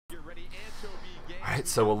Alright,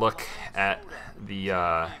 so we'll look at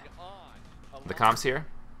the comps here.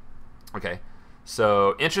 Okay,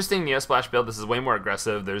 so interesting Neo Splash build. This is way more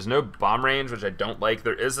aggressive. There's no bomb range, which I don't like.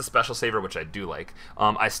 There is a special saver, which I do like.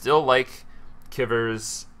 I still like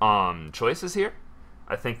Kiver's choices here.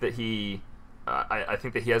 I think that he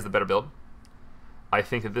has the better build. I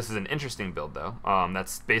think that this is an interesting build, though.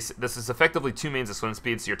 This is effectively two mains of swim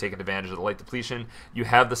speed, so you're taking advantage of the light depletion. You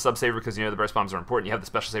have the sub saver because you know the burst bombs are important. You have the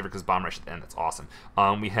special saver because bomb rush at the end. That's awesome.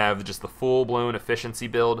 We have just the full blown efficiency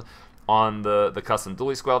build on the custom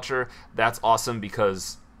dually squelcher. That's awesome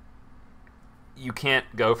because you can't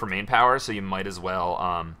go for main power, so you might as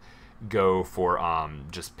well go for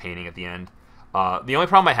just painting at the end. The only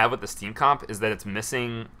problem I have with this team comp is that it's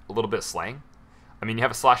missing a little bit of slang. I mean, you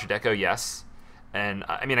have a slasher deco, yes. And,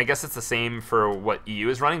 I mean, I guess it's the same for what EU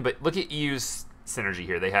is running, but look at EU's synergy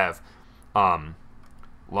here. They have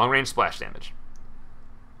long-range splash damage,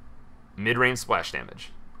 mid-range splash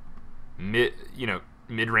damage,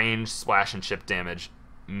 mid-range splash and chip damage,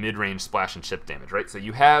 mid-range splash and chip damage, right? So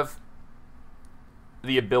you have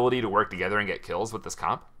the ability to work together and get kills with this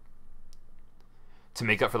comp to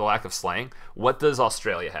make up for the lack of slaying. What does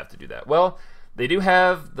Australia have to do that? Well, they do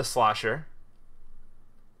have the slosher.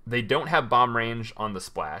 They don't have bomb range on the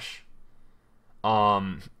splash.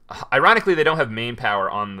 Ironically, they don't have main power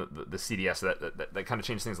on the CDS, so that kind of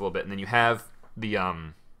changes things a little bit. And then you have the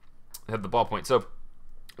ballpoint. So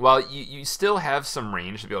while you still have some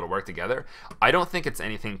range to be able to work together, I don't think it's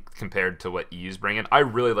anything compared to what EU's bringing. I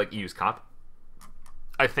really like EU's comp.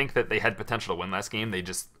 I think that they had potential to win last game. They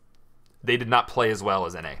did not play as well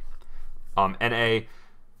as NA. NA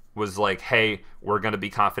was like, hey, we're going to be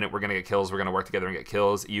confident, we're going to get kills, we're going to work together and get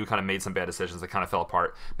kills. EU kind of made some bad decisions that kind of fell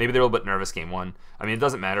apart. Maybe they're a little bit nervous game one. I mean, it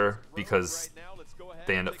doesn't matter because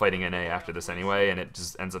they end up fighting NA after this anyway, and it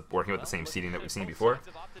just ends up working with the same seeding that we've seen before.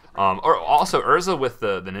 Or also Urza with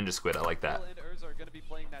the Ninja Squid, I like that.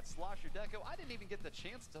 I didn't even get the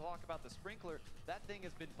chance to talk about the sprinkler. That thing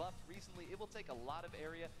has been buffed recently. It will take a lot of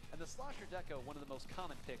area, and the Slosher Deco, one of the most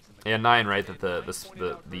common picks in the game. Yeah, 9, right? That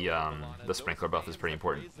the sprinkler buff is pretty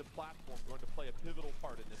important.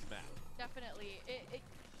 Definitely, it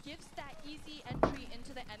gives that easy entry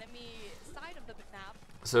into the enemy side of the map.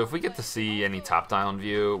 So if we get to see any top-down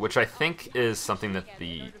view, which I think is something that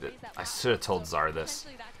I should have told Czar this.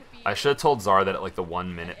 I should have told Czar that at like the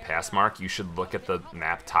 1 minute pass mark, you should look at the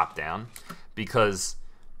map top down, because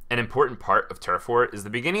an important part of Turf War is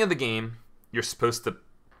the beginning of the game. You're supposed to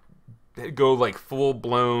go like full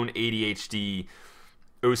blown ADHD,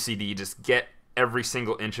 OCD, just get every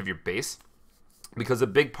single inch of your base, because a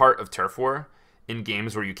big part of Turf War in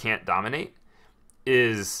games where you can't dominate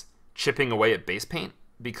is chipping away at base paint,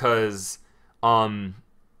 because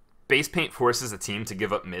base paint forces a team to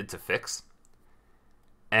give up mid to fix.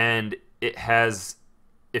 And it has,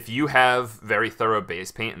 if you have very thorough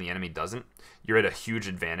base paint and the enemy doesn't, you're at a huge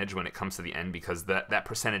advantage when it comes to the end, because that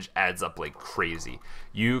percentage adds up like crazy.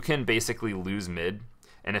 You can basically lose mid,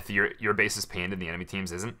 and if your base is painted and the enemy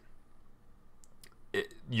team's isn't,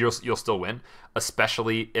 you'll still win,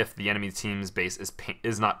 especially if the enemy team's base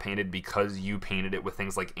is not painted because you painted it with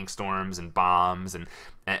things like ink storms and bombs and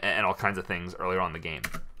all kinds of things earlier on in the game.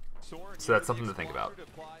 So that's something to think about.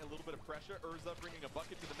 Pressure. Urza bringing a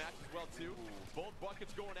bucket to the match as well too. Both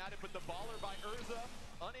buckets going at it, but the baller by Urza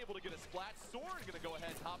unable to get a splat. Soren going to go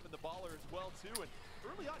ahead and hop in the baller as well too. And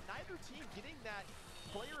early on, neither team getting that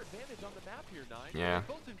player advantage on the map here, Nine. Yeah.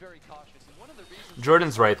 Both been very cautious. And one of the reasons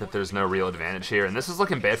Jordan's right that there's no real advantage here, and this is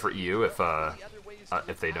looking bad for EU if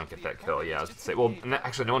they don't get that kill. Yeah, I was going to say. Well,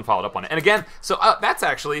 actually, no one followed up on it. And again, so that's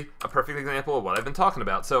actually a perfect example of what I've been talking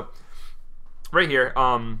about. So right here,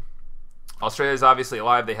 Australia is obviously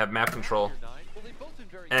alive. They have map control.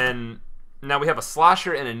 And now we have a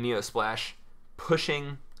Slosher and a Neo Splash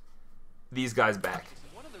pushing these guys back.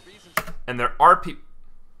 And there are people...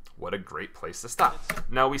 What a great place to stop.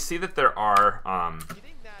 Now we see that there are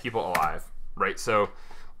people alive, right? So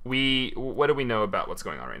what do we know about what's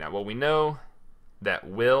going on right now? Well, we know that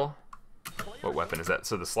Will... What weapon is that?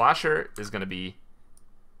 So the Slosher is going to be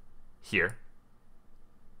here.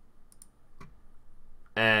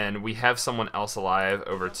 And we have someone else alive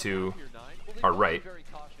over to our right.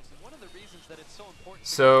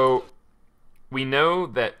 So we know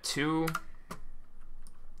that 2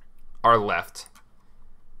 are left.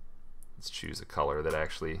 Let's choose a color that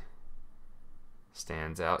actually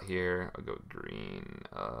stands out here. I'll go green.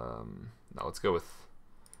 No, let's go with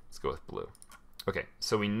blue. Okay,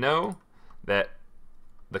 so we know that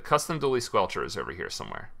the custom dually squelcher is over here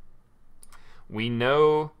somewhere. We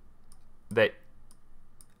know that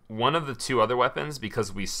one of the 2 other weapons,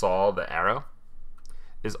 because we saw the arrow,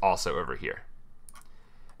 is also over here.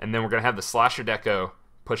 And then we're going to have the Slosher Deco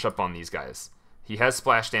push up on these guys. He has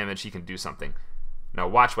splash damage. He can do something. Now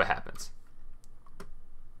watch what happens.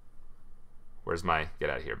 Where's my get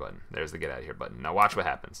out of here button? There's the get out of here button. Now watch what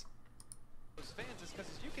happens.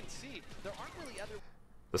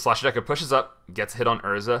 The Slosher Deco pushes up, gets hit on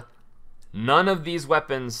Urza. None of these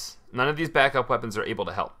weapons, none of these backup weapons are able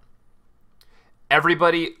to help.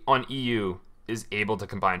 Everybody on EU is able to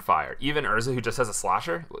combine fire. Even Urza, who just has a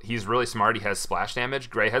Slosher, he's really smart. He has splash damage.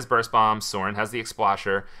 Gray has burst bomb. Soren has the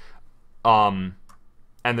Explosher. And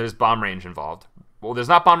there's bomb range involved. Well, there's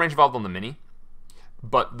not bomb range involved on the mini,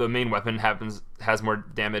 but the main weapon has more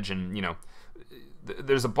damage, and you know,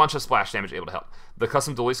 there's a bunch of splash damage able to help. The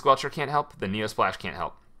custom Dolly Squelcher can't help. The Neo Splash can't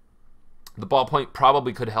help. The Ballpoint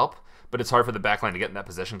probably could help, but it's hard for the backline to get in that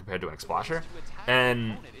position compared to an Explosher.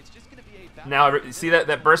 And now, see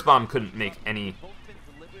that burst bomb couldn't make any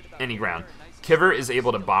ground. Kiver is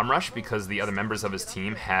able to bomb rush because the other members of his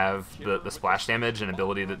team have the splash damage and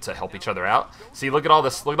ability to help each other out. See, look at all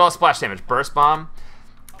this. Look at all the splash damage. Burst bomb.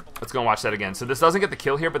 Let's go and watch that again. So this doesn't get the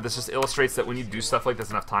kill here, but this just illustrates that when you do stuff like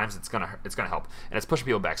this enough times, it's gonna help, and it's pushing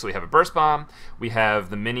people back. So we have a burst bomb, we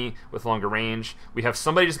have the mini with longer range, we have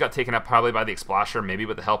somebody just got taken out probably by the Explosher, maybe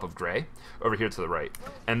with the help of Gray, over here to the right.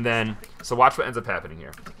 And then, so watch what ends up happening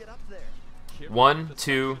here. 1,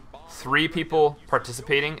 2, 3 people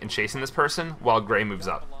participating and chasing this person while Gray moves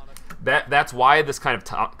up. That's why this kind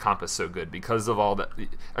of comp is so good, because of all that,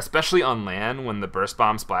 especially on LAN when the burst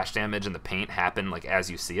bomb, splash damage, and the paint happen like as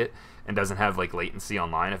you see it, and doesn't have like latency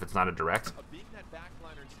online if it's not a direct.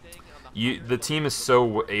 The team is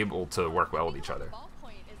so able to work well with each other.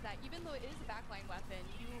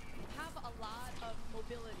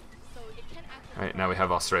 Alright, now we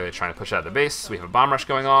have Australia trying to push out of the base. We have a bomb rush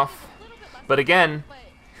going off. But again,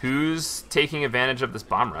 who's taking advantage of this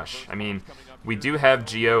bomb rush? I mean, we do have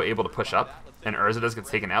Geo able to push up, and Urza does get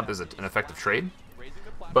taken out. There's an effective trade.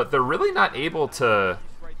 But they're really not able to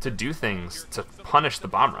do things to punish the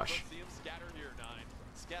bomb rush.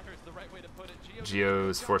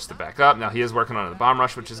 Geo's forced to back up. Now he is working on the bomb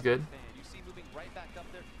rush, which is good.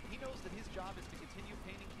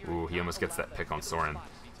 Ooh, he almost gets that pick on Soren.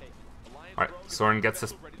 Alright, Soren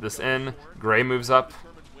gets this in. Gray moves up.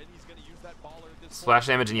 Splash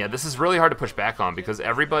damage, and yeah, this is really hard to push back on because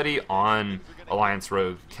everybody on Alliance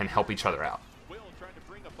Rogue can help each other out.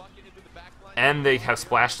 And they have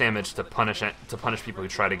splash damage to punish people who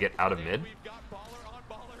try to get out of mid.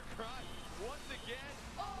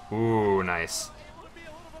 Ooh, nice.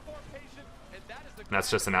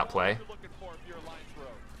 That's just an outplay.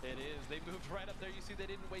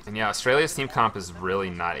 And yeah, Australia's team comp is really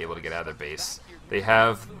not able to get out of their base. They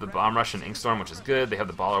have the Bomb Rush and Inkstorm, which is good. They have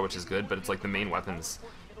the Baller, which is good, but it's like the main weapons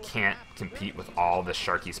can't compete with all the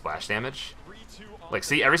Sharky splash damage. Like,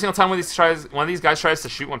 see, every single time one of these guys tries to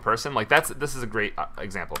shoot one person, like this is a great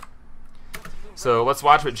example. So let's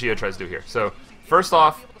watch what Geo tries to do here. So first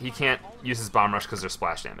off, he can't use his Bomb Rush because there's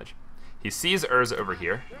splash damage. He sees Urza over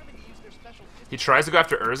here. He tries to go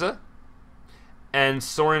after Urza, and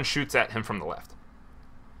Soren shoots at him from the left.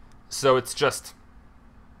 So it's just,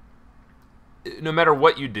 no matter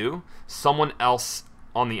what you do, someone else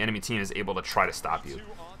on the enemy team is able to try to stop you.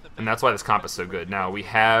 And that's why this comp is so good. Now we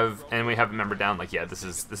have a member down, like, yeah, this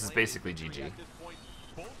is basically GG.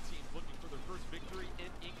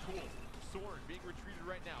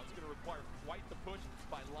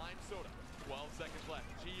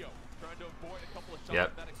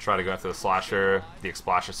 Yep, try to go after the Slosher. The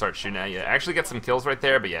Explosher starts shooting at you. Actually get some kills right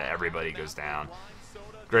there, but yeah, everybody goes down.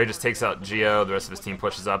 Gray just takes out Geo, the rest of his team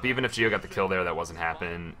pushes up. Even if Geo got the kill there, that wasn't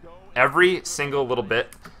happening. Every single little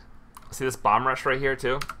bit. See this bomb rush right here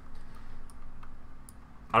too?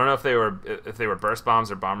 I don't know if they were burst bombs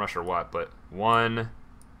or bomb rush or what, but 1,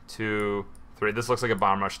 2, 3. This looks like a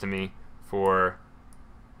bomb rush to me. 4,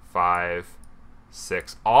 5,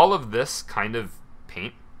 6. All of this kind of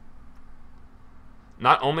paint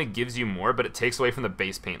not only gives you more, but it takes away from the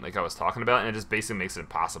base paint like I was talking about, and it just basically makes it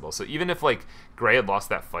impossible. So even if like Gray had lost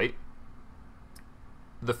that fight,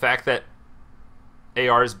 the fact that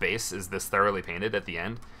AR's base is this thoroughly painted at the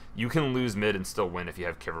end, you can lose mid and still win if you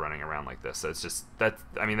have Kiver running around like this. So it's just that,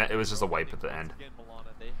 I mean, it was just a wipe at the end.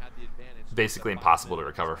 Basically impossible to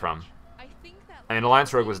recover from. I mean,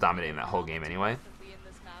 Alliance Rogue was dominating that whole game anyway.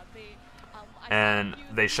 And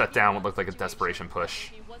they shut down what looked like a desperation push.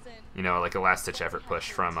 You know, like a last-ditch effort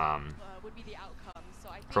push from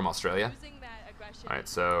Australia. Alright,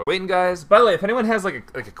 so waiting, guys. By the way, if anyone has like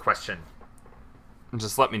a question,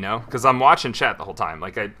 just let me know, because I'm watching chat the whole time.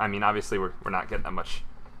 Like, I mean, obviously we're not getting that much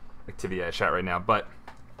activity out of chat right now, but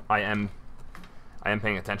I am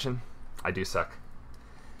paying attention. I do suck.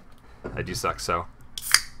 So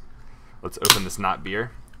let's open this not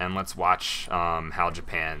beer and let's watch how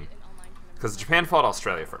Japan, because Japan fought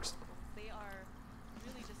Australia first. They are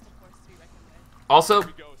really just a force to be reckoned with. Also,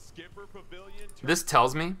 We go Skipper Pavilion. this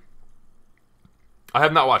tells me, I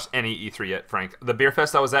have not watched any E3 yet, Frank. The beer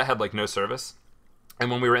fest I was at had like no service, and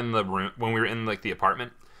when we were in the room, when we were in like the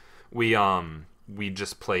apartment, we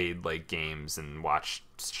just played like games and watched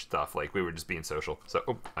stuff. Like we were just being social.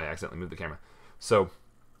 So I accidentally moved the camera. So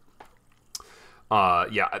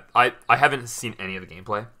yeah, I haven't seen any of the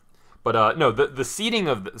gameplay, but no, the seeding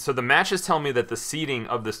of so the matches tell me that the seeding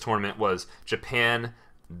of this tournament was Japan,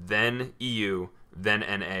 then EU, then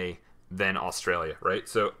NA, then Australia, right?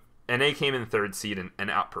 So NA came in third seed and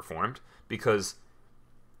outperformed because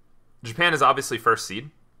Japan is obviously first seed,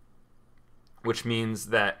 which means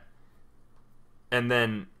that, and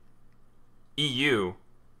then EU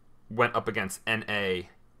went up against NA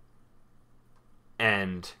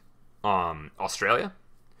and Australia,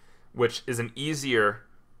 which is an easier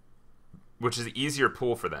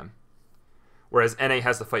pool for them, whereas NA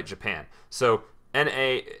has to fight Japan. So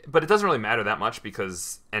NA, but it doesn't really matter that much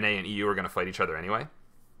because NA and EU are going to fight each other anyway.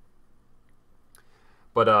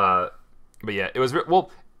 But yeah, it was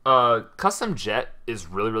Custom Jet is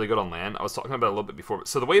really good on LAN. I was talking about it a little bit before.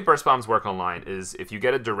 So the way burst bombs work online is if you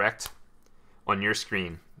get a direct on your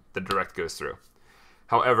screen, the direct goes through.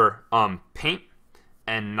 However, paint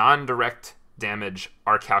and non-direct damage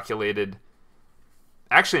are calculated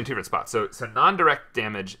actually in two different spots. So non-direct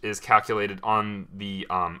damage is calculated on the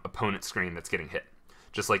opponent screen that's getting hit,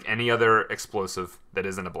 just like any other explosive that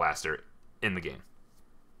isn't a blaster in the game.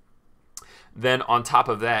 Then on top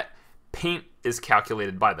of that, paint is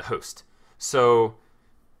calculated by the host. So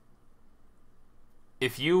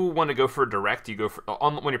if you want to go for a direct, you go for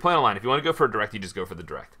when you're playing online. If you want to go for a direct, you just go for the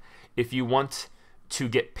direct. If you want to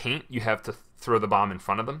get paint, you have to throw the bomb in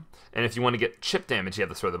front of them. And if you want to get chip damage, you have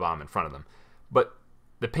to throw the bomb in front of them. But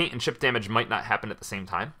the paint and chip damage might not happen at the same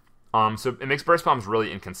time. So it makes burst bombs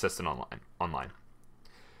really inconsistent online.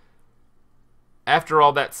 After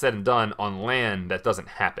all that's said and done, on LAN, that doesn't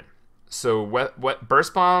happen. So what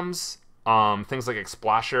burst bombs, things like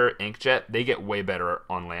Explasher, Inkjet, they get way better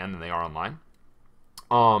on LAN than they are online.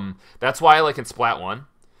 That's why, like in Splat 1,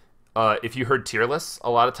 if you heard tier lists,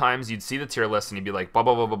 a lot of times you'd see the tier list and you'd be like, blah,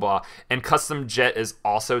 blah, blah, blah, blah. And Custom Jet is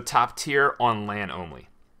also top tier on LAN only.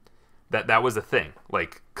 That was a thing.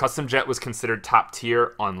 Like, Custom Jet was considered top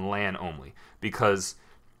tier on LAN only because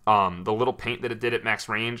the little paint that it did at max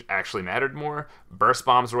range actually mattered more. Burst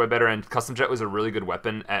bombs were way better, and Custom Jet was a really good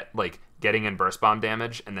weapon at like getting in burst bomb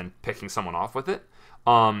damage and then picking someone off with it.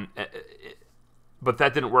 But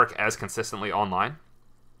that didn't work as consistently online.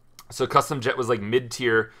 So Custom Jet was like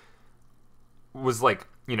mid-tier, was like,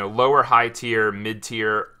 you know, lower high tier,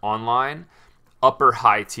 mid-tier online, upper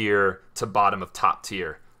high tier to bottom of top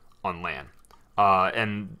tier on LAN.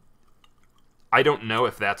 And I don't know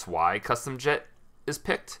if that's why Custom Jet is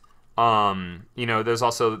picked. You know, there's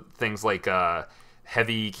also things like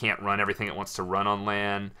Heavy can't run everything it wants to run on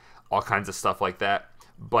LAN, all kinds of stuff like that.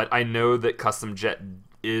 But I know that Custom Jet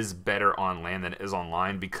is better on LAN than it is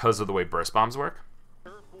online because of the way burst bombs work.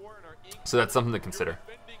 So that's something to consider.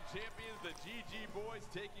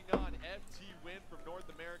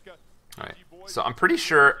 Alright, so I'm pretty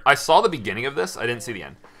sure I saw the beginning of this. I didn't see the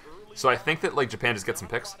end. So I think that like Japan just gets some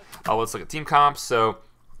picks. Let's look at team comps. So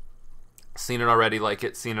seen it already, like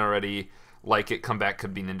it. Seen it already, like it. Comeback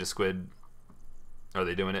could be Ninja Squid. Are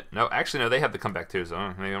they doing it? No, actually no. They have the comeback too.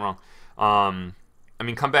 So maybe I'm wrong. I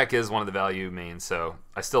mean, comeback is one of the value mains. So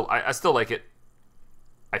I still like it.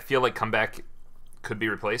 I feel like comeback could be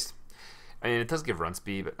replaced. I mean, it does give run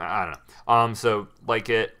speed, but I don't know. So like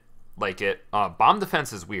it. Bomb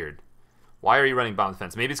defense is weird. Why are you running bomb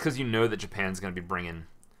defense? Maybe it's because you know that Japan's going to be bringing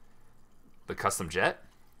the Custom Jet.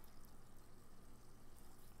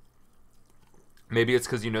 Maybe it's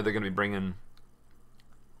because you know they're going to be bringing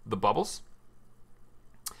the bubbles.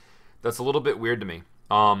 That's a little bit weird to me.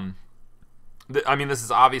 I mean, this is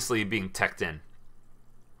obviously being teched in.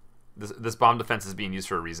 This bomb defense is being used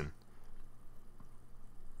for a reason.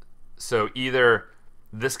 So either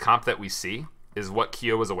this comp that we see is what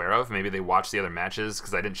Kyo was aware of. Maybe they watched the other matches,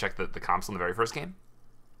 because I didn't check the comps on the very first game.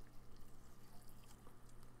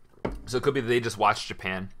 So it could be that they just watched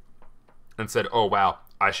Japan and said, oh, wow,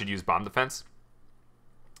 I should use bomb defense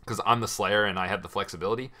because I'm the Slayer and I have the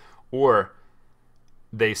flexibility. Or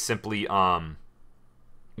they simply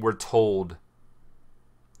were told,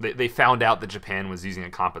 they found out that Japan was using a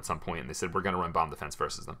comp at some point, and they said, we're going to run bomb defense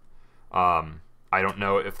versus them. I don't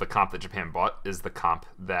know if the comp that Japan bought is the comp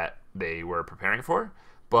that they were preparing for,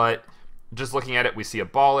 but just looking at it, we see a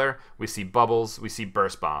baller, we see bubbles, we see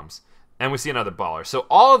burst bombs, And we see another baller. So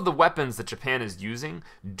all of the weapons that Japan is using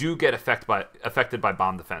do get affected by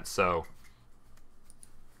bomb defense. So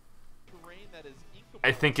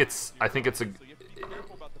I think it's a,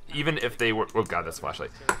 even if they were, oh god, that's a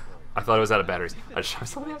flashlight. I thought it was out of batteries. I just shot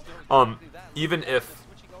something else. Even if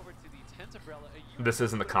this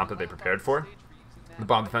isn't the comp that they prepared for, the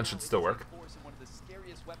bomb defense should still work.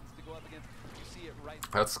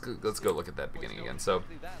 Let's go look at that beginning again. So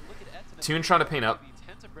Toon trying to paint up.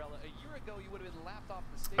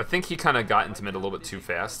 I think he kind of got into mid a little bit too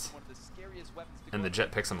fast, and the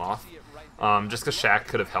Jet picks him off. Just because Shaq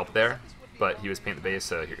could have helped there, but he was painting the base.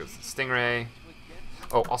 So here goes the Stingray.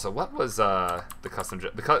 Oh, also, what was the custom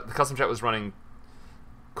jet? The custom jet was running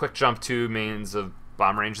quick jump 2 mains of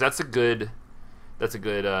bomb range. That's a good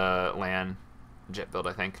LAN jet build,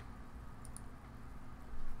 I think.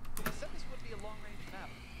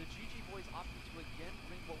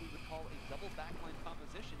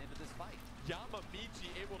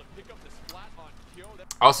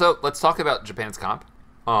 Also, let's talk about Japan's comp.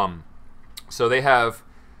 So they have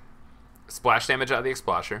splash damage out of the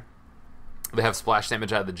Explasher. They have splash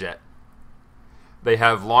damage out of the Jet. They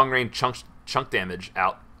have long range chunk damage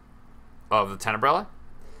out of the Tenebrella.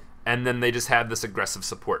 And then they just have this aggressive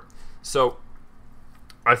support. So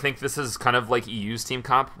I think this is kind of like EU's team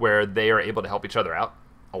comp, where they are able to help each other out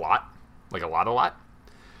a lot. Like a lot.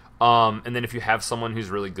 And then if you have someone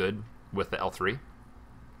who's really good with the L3,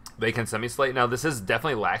 they can semi-slay. Now, this is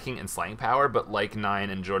definitely lacking in slaying power, but like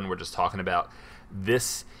Nine and Jordan were just talking about,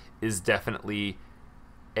 this is definitely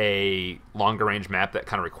a longer range map that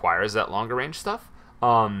kind of requires that longer range stuff.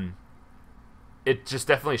 It just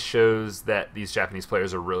definitely shows that these Japanese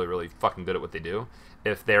players are really, really fucking good at what they do.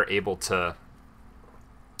 If they're able to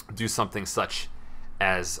do something such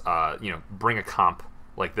as, bring a comp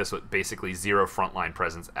like this with basically 0 frontline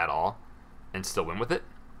presence at all and still win with it.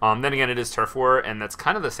 Then again, it is turf war, and that's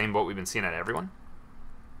kind of the same boat we've been seeing at everyone.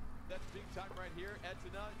 That's big time right here.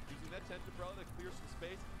 Etina using that Tenebrella to clear some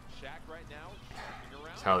space. Shaq right now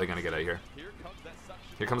around. So how are they going to get out of here?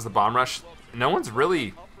 Here comes the bomb rush. No one's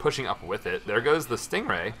really pushing up with it. There goes the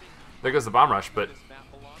Stingray. There goes the bomb rush, but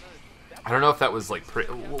I don't know if that was like...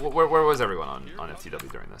 Where was everyone on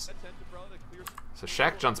FTW during this? So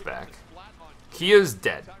Shaq jumps back. Kyo's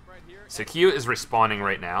dead. So Kyo is respawning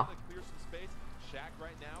right now.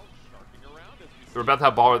 We're about to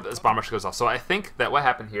have baller. This bomb rush goes off. So I think that what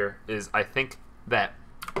happened here is I think that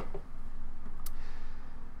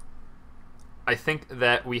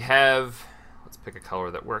we have, let's pick a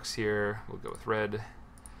color that works here. We'll go with red.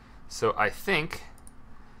 So I think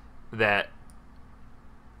that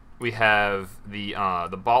we have the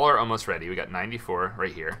baller almost ready. We got 94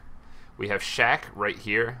 right here. We have Shaq right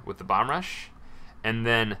here with the bomb rush, and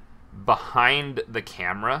then behind the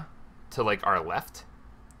camera to like our left,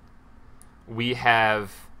 we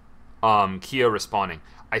have Kyo respawning.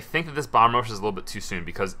 I think that this bomb rush is a little bit too soon,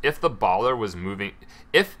 because if the baller was moving,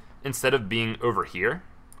 if instead of being over here,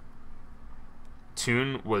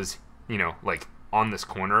 Toon was, like on this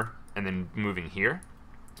corner and then moving here,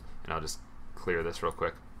 and I'll just clear this real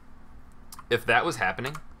quick. If that was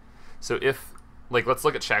happening, so if, like, let's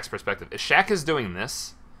look at Shaq's perspective. If Shaq is doing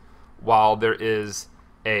this while there is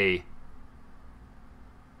a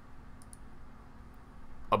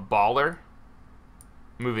baller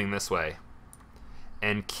moving this way,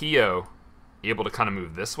 and Kyo able to kind of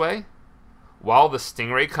move this way, while the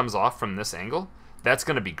Stingray comes off from this angle, that's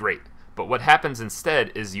going to be great. But what happens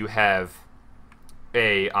instead is you have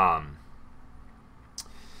a bomb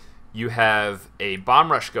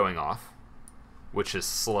rush going off, which is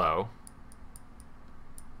slow.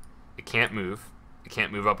 It can't move. It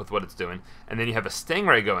can't move up with what it's doing. And then you have a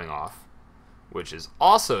Stingray going off, which is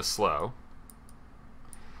also slow.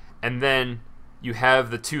 And then you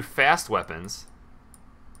have the 2 fast weapons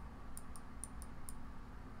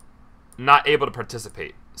not able to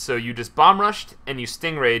participate. So you just bomb rushed and you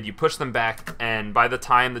Stingrayed, you push them back, and by the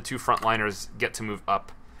time the 2 frontliners get to move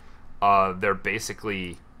up, they're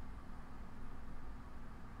basically...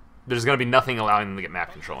 There's going to be nothing allowing them to get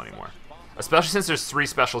map control anymore. Especially since there's 3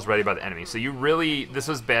 specials ready by the enemy. So you really... This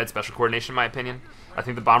was bad special coordination in my opinion. I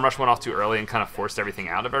think the bomb rush went off too early and kind of forced everything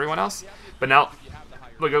out of everyone else. But now...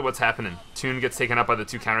 Look at what's happening. Toon gets taken up by the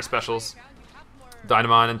 2 counter specials.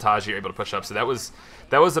 Dynamon and Taji are able to push up. So that was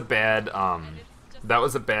a bad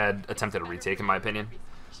attempt at a retake in my opinion.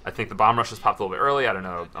 I think the bomb rush was popped a little bit early. I don't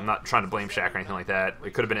know. I'm not trying to blame Shaq or anything like that.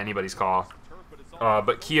 It could have been anybody's call.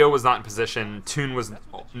 But Kyo was not in position. Toon was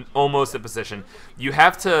almost in position. You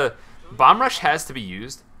have to... Bomb rush has to be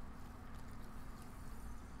used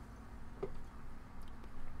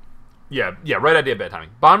Yeah, right idea, bad timing.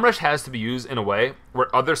 Bomb Rush has to be used in a way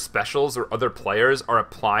where other specials or other players are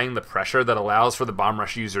applying the pressure that allows for the Bomb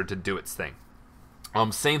Rush user to do its thing.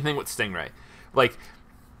 Same thing with Stingray. Like,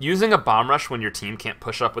 using a Bomb Rush when your team can't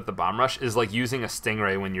push up with the Bomb Rush is like using a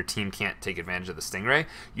Stingray when your team can't take advantage of the Stingray.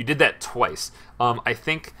 You did that twice. I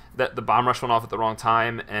think that the Bomb Rush went off at the wrong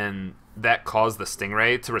time, and that caused the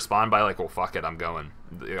Stingray to respond by like, well, fuck it, I'm doing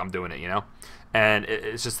it, you know? And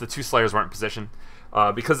it's just the two Slayers weren't in position.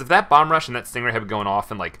 Because if that Bomb Rush and that Stingray had been going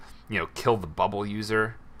off and, like, you know, kill the bubble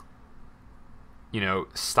user, you know,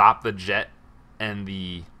 stop the Jet and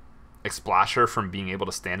the Explasher from being able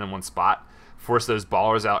to stand in one spot, force those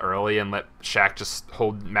ballers out early and let Shaq just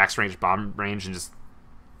hold max range bomb range and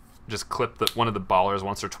just clip one of the ballers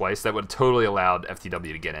once or twice, that would have totally allowed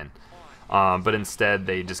FTW to get in. But instead,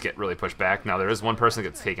 they just get really pushed back. Now, there is one person that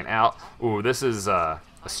gets taken out. Ooh, this is a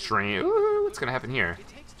strain. Ooh, what's going to happen here?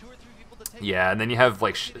 Yeah, and then you have,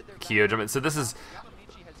 like, Kyo jumping. So this is...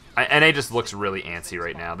 NA just looks really antsy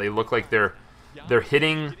right now. They look like they're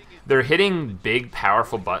hitting big,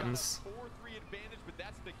 powerful buttons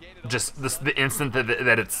just the instant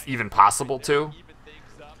that it's even possible to.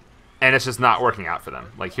 And it's just not working out for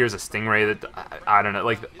them. Like, here's a Stingray that, I don't know.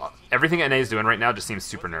 Like, everything NA is doing right now just seems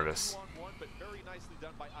super nervous.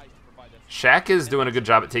 Shaq is doing a good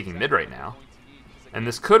job at taking mid right now. And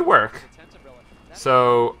this could work.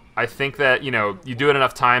 So, I think that, you know, you do it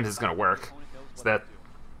enough times, it's going to work. So that,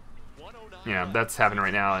 you know, that's happening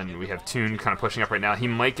right now. And we have Toon kind of pushing up right now. He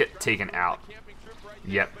might get taken out.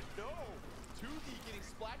 Yep.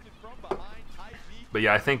 But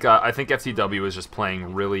yeah, I think FTW is just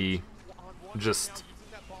playing really just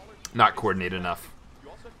not coordinated enough.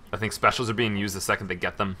 I think specials are being used the second they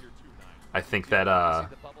get them. I think that I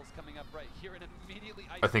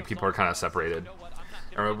think people are kind of separated.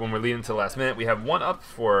 When we're leading to the last minute, we have one up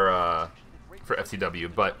for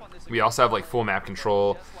FTW, but we also have like full map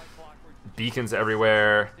control, beacons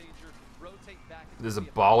everywhere. There's a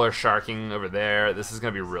baller sharking over there. This is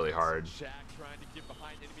gonna be really hard.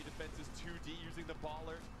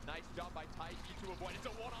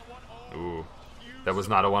 Ooh, that was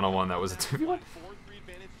not a one-on-one. That was a 2v1.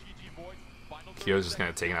 Kyo's just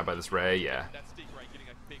gonna take it out by this Ray. Yeah.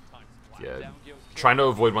 Yeah. Trying to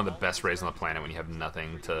avoid one of the best Rays on the planet when you have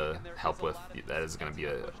nothing to help with, that is going to be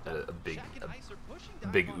a big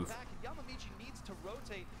oof.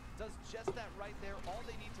 Does just that right there. All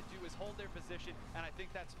they need to do is hold their position, and I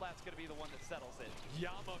think that Splat's going to be the one that settles it.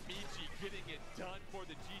 Yamamichi getting it done for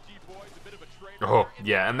the GG boys. A bit of a trade. Oh,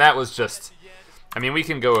 yeah, and that was just... I mean, we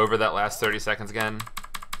can go over that last 30 seconds again.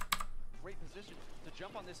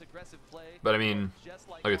 But I mean,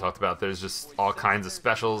 like we talked about, there's just all kinds of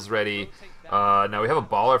specials ready. Now we have a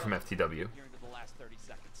baller from FTW.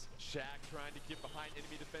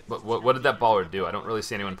 But what did that baller do? I don't really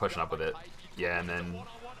see anyone pushing up with it. Yeah, and then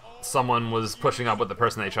someone was pushing up with the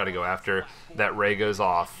person they try to go after. That Ray goes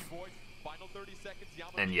off.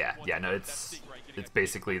 And yeah, no, it's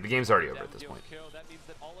basically, the game's already over at this point.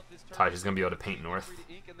 Taj is going to be able to paint north.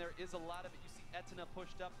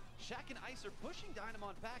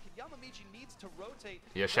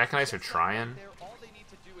 Yeah, Shaq and Ice are trying.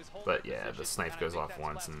 But yeah, the snipe goes off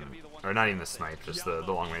once, and or not even the snipe, just the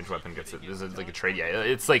long range weapon gets it. This is like a trade. Yeah,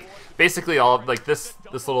 it's like basically all like this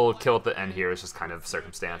little kill at the end here is just kind of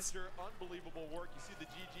circumstance.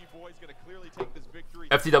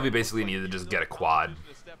 FTW basically needed to just get a quad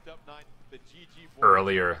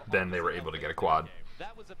earlier than they were able to get a quad.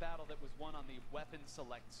 That was a battle that was won on the weapon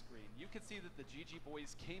select screen. You could see that the GG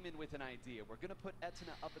boys came in with an idea. We're going to put Etina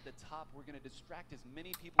up at the top. We're going to distract as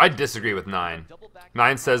many people. I disagree with 9.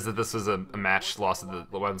 9 says that this was a match lost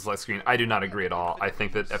at the weapon select screen. I do not agree at all. I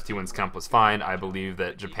think that FT1's comp was fine. I believe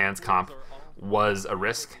that Japan's comp was a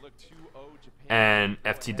risk. And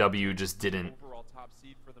FTW just didn't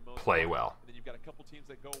play well.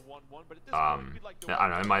 I don't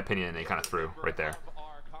know. In my opinion, they kind of threw right there.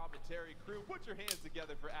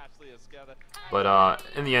 But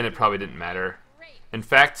in the end, it probably didn't matter. In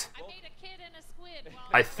fact,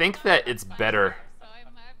 I think that it's better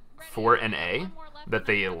for NA that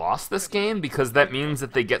they lost this game, because that means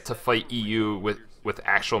that they get to fight EU with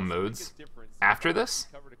actual modes after this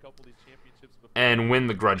and win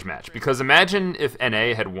the grudge match. Because imagine if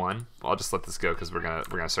NA had won. Well, I'll just let this go because we're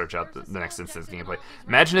gonna search out the next instance gameplay.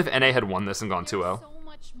 Imagine if NA had won this and gone 2-0.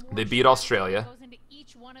 They beat Australia.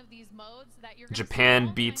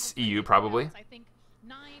 Japan beats EU probably.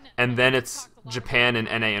 And then it's Japan and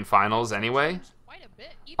NA in finals anyway.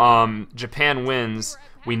 Japan wins.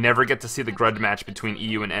 We never get to see the grudge match between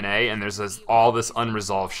EU and NA, and there's all this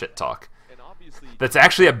unresolved shit talk. That's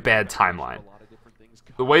actually a bad timeline.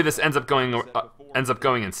 the way this ends up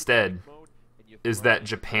going instead is that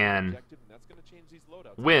Japan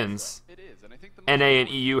wins. NA and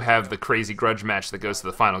EU have the crazy grudge match that goes to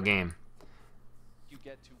the final game.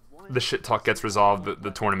 The shit talk gets resolved,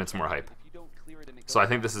 the tournament's more hype. So I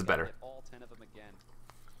think this is better.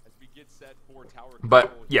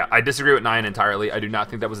 But yeah, I disagree with 9 entirely. I do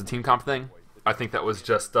not think that was a team comp thing. I think that was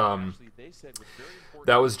just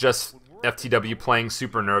FTW playing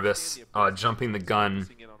super nervous, jumping the gun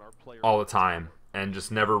all the time, and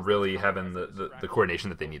just never really having the coordination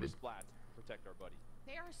that they needed.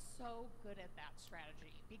 They are so good at that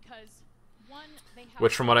strategy because one, they have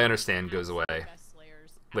Which, from what I understand, goes away best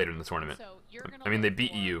slayers later in the tournament. So you're gonna I mean, they look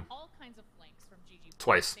beat for EU all kinds of flanks from GG.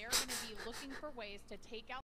 twice. They're going to be looking for ways to take out